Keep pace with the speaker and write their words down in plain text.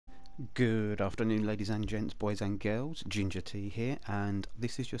Good afternoon, ladies and gents, boys and girls. Ginger Tea here, and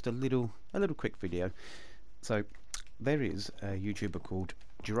this is just a little quick video. So there is a YouTuber called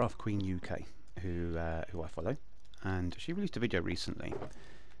GiraffeQueenUK who I follow, and she released a video recently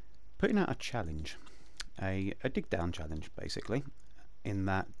putting out a challenge, a dig down challenge, basically. In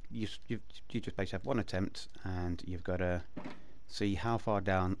that you just basically have one attempt, and you've got to see how far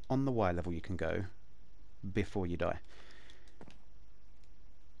down on the Y level you can go before you die.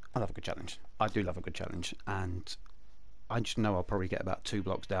 I love a good challenge. I do love a good challenge, and I just know I'll probably get about 2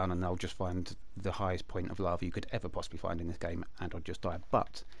 blocks down and I'll just find the highest point of lava you could ever possibly find in this game, and I'll just die.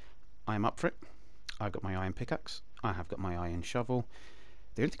 But I am up for it. I've got my iron pickaxe. I have got my iron shovel.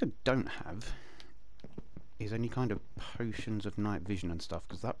 The only thing I don't have is any kind of potions of night vision and stuff,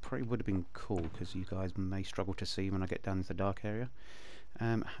 because that probably would have been cool, because you guys may struggle to see when I get down into the dark area.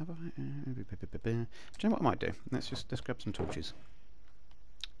 Have I? Do you know what I might do? Let's grab some torches.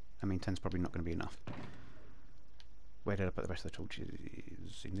 I mean, 10's probably not going to be enough. Where did I put the rest of the torches?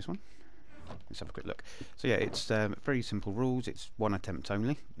 In this one? Let's have a quick look. So yeah, it's very simple rules. It's one attempt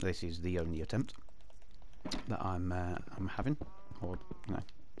only. This is the only attempt that I'm having, or you know,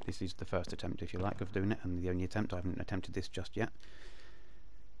 this is the first attempt, if you like, of doing it, and the only attempt. I haven't attempted this just yet.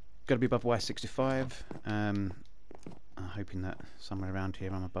 Got to be above Y65. I'm hoping that somewhere around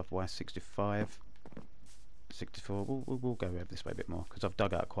here I'm above Y65. 64. We'll go over this way a bit more, because I've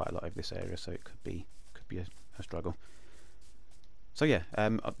dug out quite a lot of this area, so it could be a struggle. So yeah,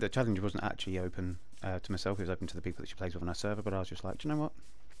 the challenge wasn't actually open to myself. It was open to the people that she plays with on our server, but I was just like, do you know what?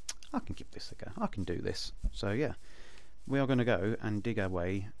 I can give this a go. I can do this. So yeah, we are going to go and dig our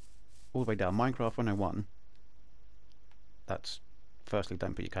way all the way down. Minecraft 101. That's, firstly,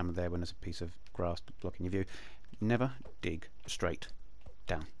 don't put your camera there when there's a piece of grass blocking your view. Never dig straight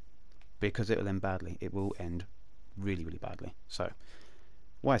down, because it will end badly. It will end really, really badly. So,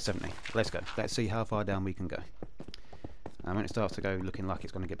 Y70, let's go. Let's see how far down we can go. And when it starts to go looking like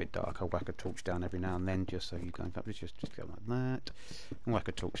it's going to get a bit dark, I'll whack a torch down every now and then, just so you can just go like that, and whack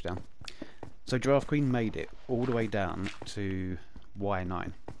a torch down. So Giraffe Queen made it all the way down to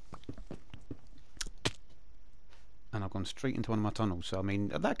Y9. And I've gone straight into one of my tunnels, so I mean,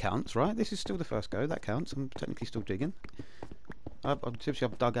 that counts, right? This is still the first go, that counts. I'm technically still digging. I've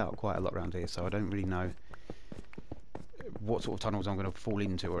dug out quite a lot around here, so I don't really know what sort of tunnels I'm going to fall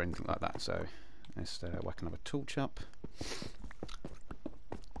into or anything like that. So let's whack another torch up.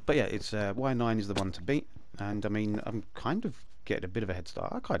 But yeah, it's Y9 is the one to beat, and I mean, I'm kind of getting a bit of a head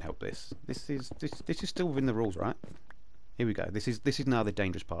start. I can't help this. This is still within the rules, right? Here we go. This is now the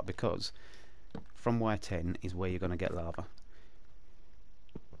dangerous part, because from Y10 is where you're going to get lava.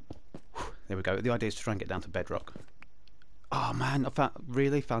 There we go. The idea is to try and get down to bedrock. Oh man,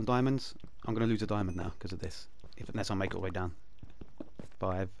 I found diamonds. I'm going to lose a diamond now because of this, unless I make it all the way down.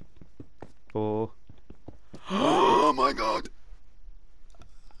 5, 4. Oh my god!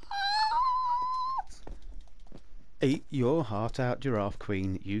 Eat your heart out, Giraffe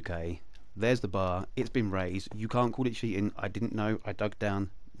Queen UK. There's the bar. It's been raised. You can't call it cheating. I didn't know. I dug down.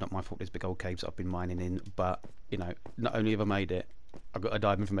 Not my fault. There's big old caves that I've been mining in. But you know, not only have I made it, I've got a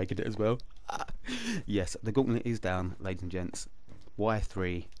diamond for making it as well. Yes, the gauntlet is down, ladies and gents.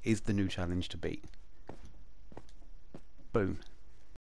 Y3 is the new challenge to beat. Boom.